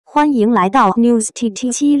欢迎来到 News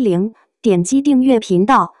TT70，点击订阅频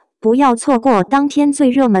道，不要错过当天最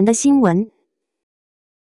热门的新闻。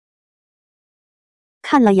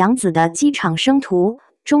看了杨紫的机场生图，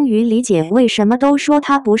终于理解为什么都说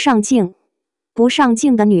她不上镜。不上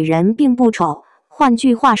镜的女人并不丑，换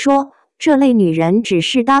句话说，这类女人只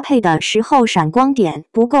是搭配的时候闪光点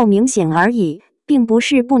不够明显而已，并不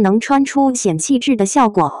是不能穿出显气质的效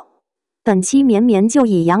果。本期绵绵就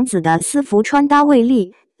以杨紫的私服穿搭为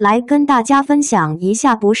例，来跟大家分享一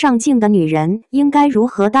下不上镜的女人应该如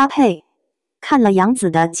何搭配。看了杨紫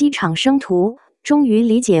的机场生图，终于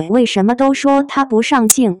理解为什么都说她不上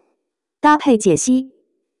镜。搭配解析：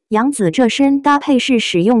杨紫这身搭配是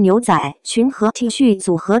使用牛仔裙和 T 恤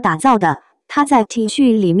组合打造的，她在 T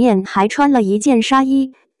恤里面还穿了一件纱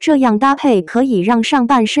衣，这样搭配可以让上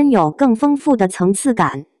半身有更丰富的层次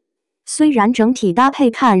感。虽然整体搭配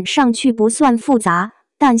看上去不算复杂，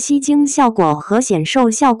但吸睛效果和显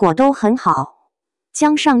瘦效果都很好。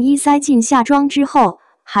将上衣塞进下装之后，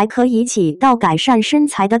还可以起到改善身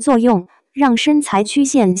材的作用，让身材曲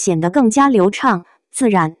线显得更加流畅自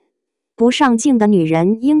然。不上镜的女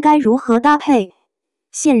人应该如何搭配？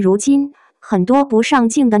现如今，很多不上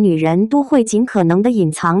镜的女人都会尽可能的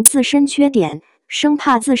隐藏自身缺点，生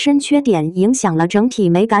怕自身缺点影响了整体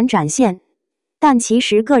美感展现。但其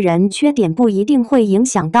实个人缺点不一定会影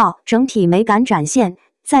响到整体美感展现，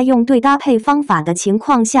在用对搭配方法的情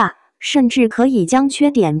况下，甚至可以将缺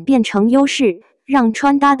点变成优势，让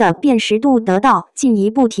穿搭的辨识度得到进一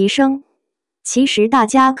步提升。其实大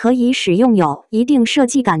家可以使用有一定设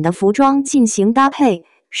计感的服装进行搭配，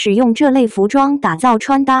使用这类服装打造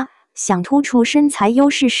穿搭，想突出身材优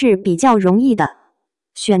势是比较容易的。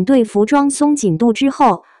选对服装松紧度之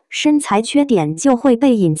后，身材缺点就会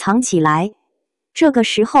被隐藏起来。这个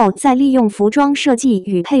时候再利用服装设计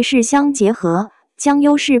与配饰相结合，将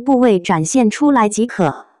优势部位展现出来即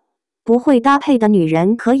可。不会搭配的女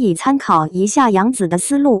人可以参考一下杨紫的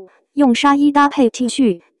思路，用纱衣搭配 T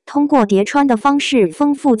恤，通过叠穿的方式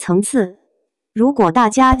丰富层次。如果大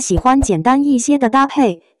家喜欢简单一些的搭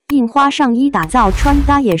配，印花上衣打造穿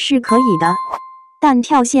搭也是可以的。但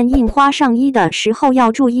跳线印花上衣的时候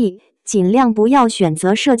要注意，尽量不要选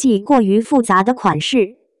择设计过于复杂的款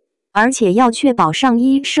式。而且要确保上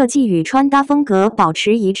衣设计与穿搭风格保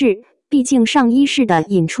持一致，毕竟上衣是的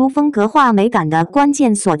引出风格化美感的关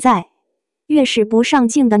键所在。越是不上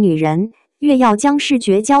镜的女人，越要将视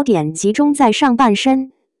觉焦点集中在上半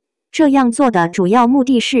身。这样做的主要目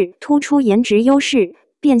的是突出颜值优势，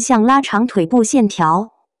变相拉长腿部线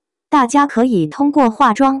条。大家可以通过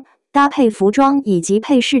化妆、搭配服装以及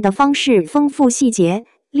配饰的方式丰富细节，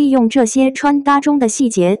利用这些穿搭中的细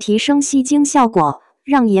节提升吸睛效果，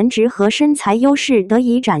让颜值和身材优势得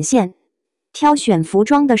以展现。挑选服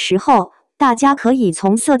装的时候，大家可以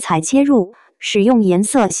从色彩切入，使用颜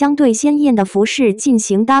色相对鲜艳的服饰进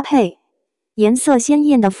行搭配。颜色鲜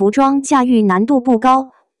艳的服装驾驭难度不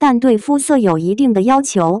高，但对肤色有一定的要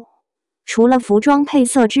求。除了服装配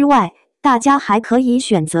色之外，大家还可以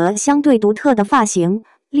选择相对独特的发型，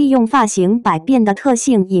利用发型百变的特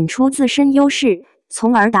性引出自身优势，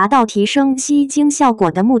从而达到提升吸睛效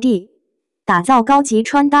果的目的。打造高级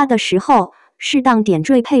穿搭的时候，适当点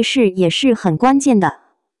缀配饰也是很关键的。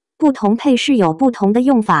不同配饰有不同的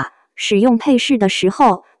用法，使用配饰的时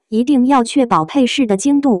候，一定要确保配饰的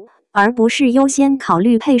精度，而不是优先考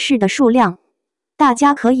虑配饰的数量。大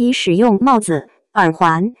家可以使用帽子、耳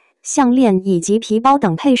环、项链以及皮包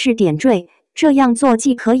等配饰点缀，这样做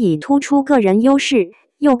既可以突出个人优势，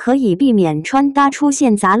又可以避免穿搭出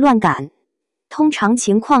现杂乱感。通常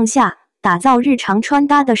情况下，打造日常穿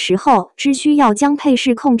搭的时候，只需要将配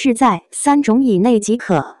饰控制在3种以内即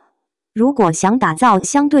可。如果想打造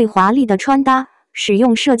相对华丽的穿搭，使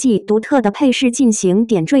用设计独特的配饰进行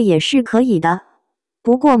点缀也是可以的。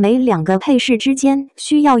不过每2个配饰之间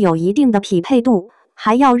需要有一定的匹配度，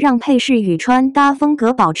还要让配饰与穿搭风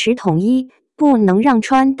格保持统一，不能让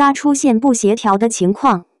穿搭出现不协调的情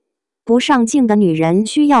况。不上镜的女人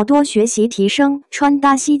需要多学习提升穿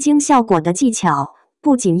搭吸睛效果的技巧。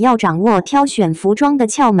不仅要掌握挑选服装的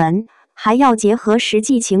窍门，还要结合实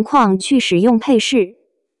际情况去使用配饰。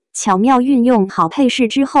巧妙运用好配饰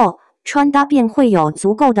之后，穿搭便会有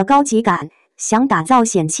足够的高级感，想打造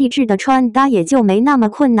显气质的穿搭也就没那么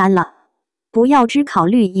困难了。不要只考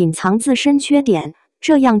虑隐藏自身缺点，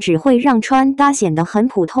这样只会让穿搭显得很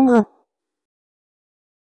普通了。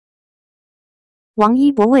王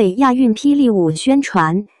一博为亚运霹雳舞宣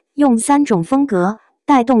传，用3种风格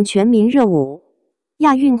带动全民热舞。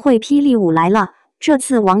亚运会霹雳舞来了，这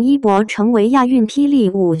次王一博成为亚运霹雳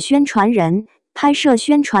舞宣传人，拍摄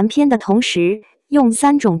宣传片的同时，用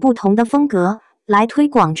3种不同的风格来推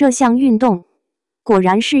广这项运动。果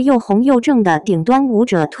然是又红又正的顶端舞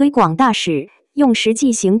者推广大使，用实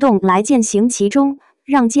际行动来践行其中，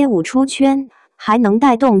让街舞出圈，还能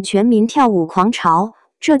带动全民跳舞狂潮，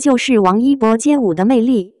这就是王一博街舞的魅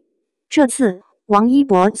力。这次王一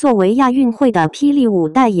博作为亚运会的霹雳舞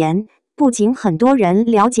代言，不仅很多人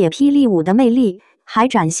了解霹雳舞的魅力，还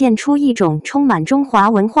展现出一种充满中华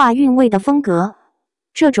文化韵味的风格。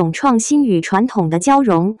这种创新与传统的交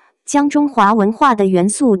融，将中华文化的元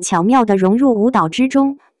素巧妙地融入舞蹈之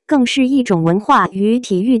中，更是一种文化与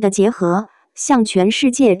体育的结合，向全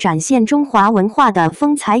世界展现中华文化的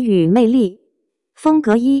风采与魅力。风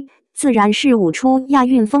格一，自然是舞出亚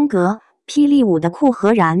运风格，霹雳舞的酷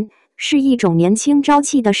和燃，是一种年轻朝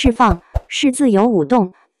气的释放，是自由舞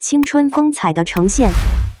动、青春风采的呈现。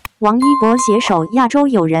王一博携手亚洲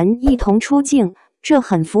友人一同出镜，这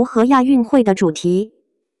很符合亚运会的主题。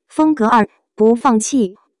风格二，不放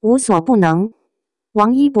弃，无所不能。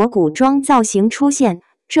王一博古装造型出现，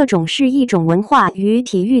这种是一种文化与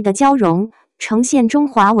体育的交融，呈现中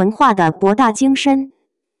华文化的博大精深。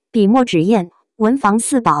笔墨纸砚，文房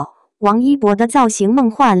四宝，王一博的造型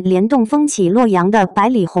梦幻联动风起洛阳的百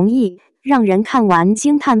里红衣，让人看完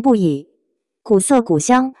惊叹不已。古色古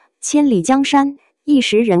香，千里江山，一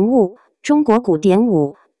时人物，中国古典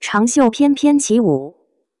舞，长袖翩翩起舞。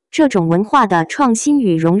这种文化的创新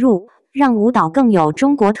与融入，让舞蹈更有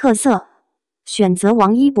中国特色。选择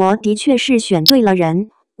王一博的确是选对了人，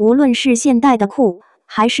无论是现代的酷，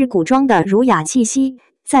还是古装的儒雅气息，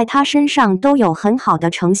在他身上都有很好的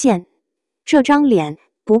呈现。这张脸，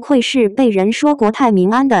不愧是被人说国泰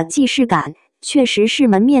民安的既视感，确实是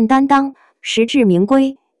门面担当，实至名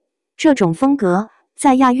归。这种风格，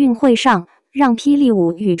在亚运会上，让霹雳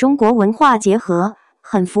舞与中国文化结合，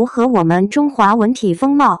很符合我们中华文体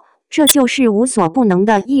风貌，这就是无所不能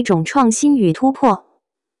的一种创新与突破。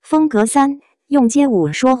风格三，用街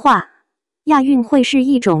舞说话。亚运会是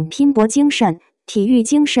一种拼搏精神、体育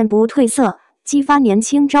精神不褪色，激发年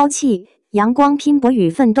轻朝气、阳光拼搏与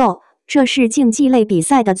奋斗，这是竞技类比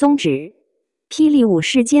赛的宗旨。霹雳舞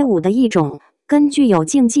是街舞的一种，根据有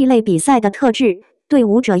竞技类比赛的特质，对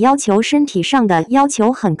舞者要求身体上的要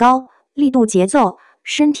求很高，力度、节奏、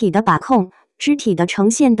身体的把控、肢体的呈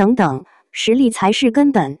现等等，实力才是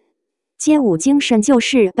根本。街舞精神就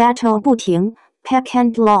是 battle 不停 ，pack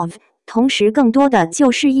and love， 同时更多的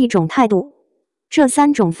就是一种态度。这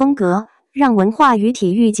三种风格让文化与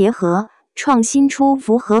体育结合，创新出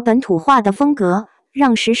符合本土化的风格，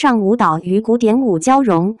让时尚舞蹈与古典舞交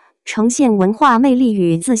融，呈现文化魅力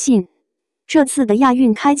与自信。这次的亚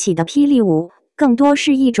运开启的霹雳舞，更多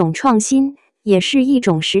是一种创新，也是一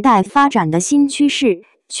种时代发展的新趋势。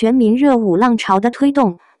全民热舞浪潮的推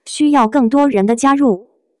动，需要更多人的加入。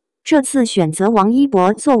这次选择王一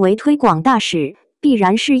博作为推广大使，必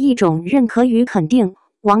然是一种认可与肯定。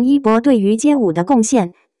王一博对于街舞的贡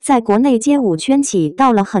献，在国内街舞圈起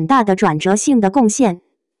到了很大的转折性的贡献，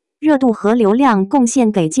热度和流量贡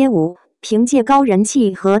献给街舞，凭借高人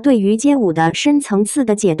气和对于街舞的深层次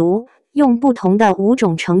的解读，用不同的舞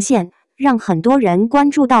种呈现，让很多人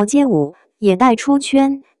关注到街舞，也带出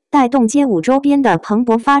圈，带动街舞周边的蓬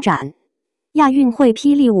勃发展。亚运会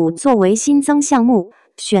霹雳舞作为新增项目，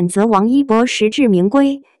选择王一博实至名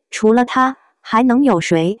归，除了他，还能有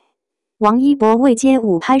谁？王一博为街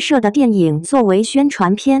舞拍摄的电影作为宣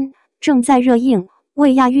传片，正在热映，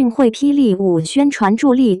为亚运会霹雳舞宣传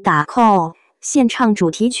助力打 call， 献唱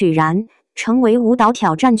主题曲《燃》，成为舞蹈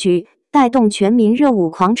挑战曲，带动全民热舞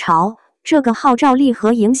狂潮。这个号召力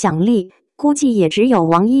和影响力，估计也只有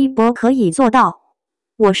王一博可以做到。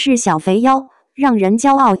我是小肥妖，让人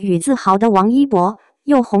骄傲与自豪的王一博，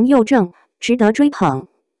又红又正，值得追捧。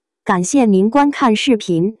感谢您观看视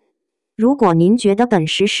频。如果您觉得本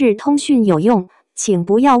时事通讯有用，请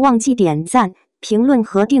不要忘记点赞、评论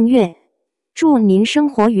和订阅。祝您生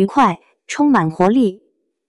活愉快，充满活力。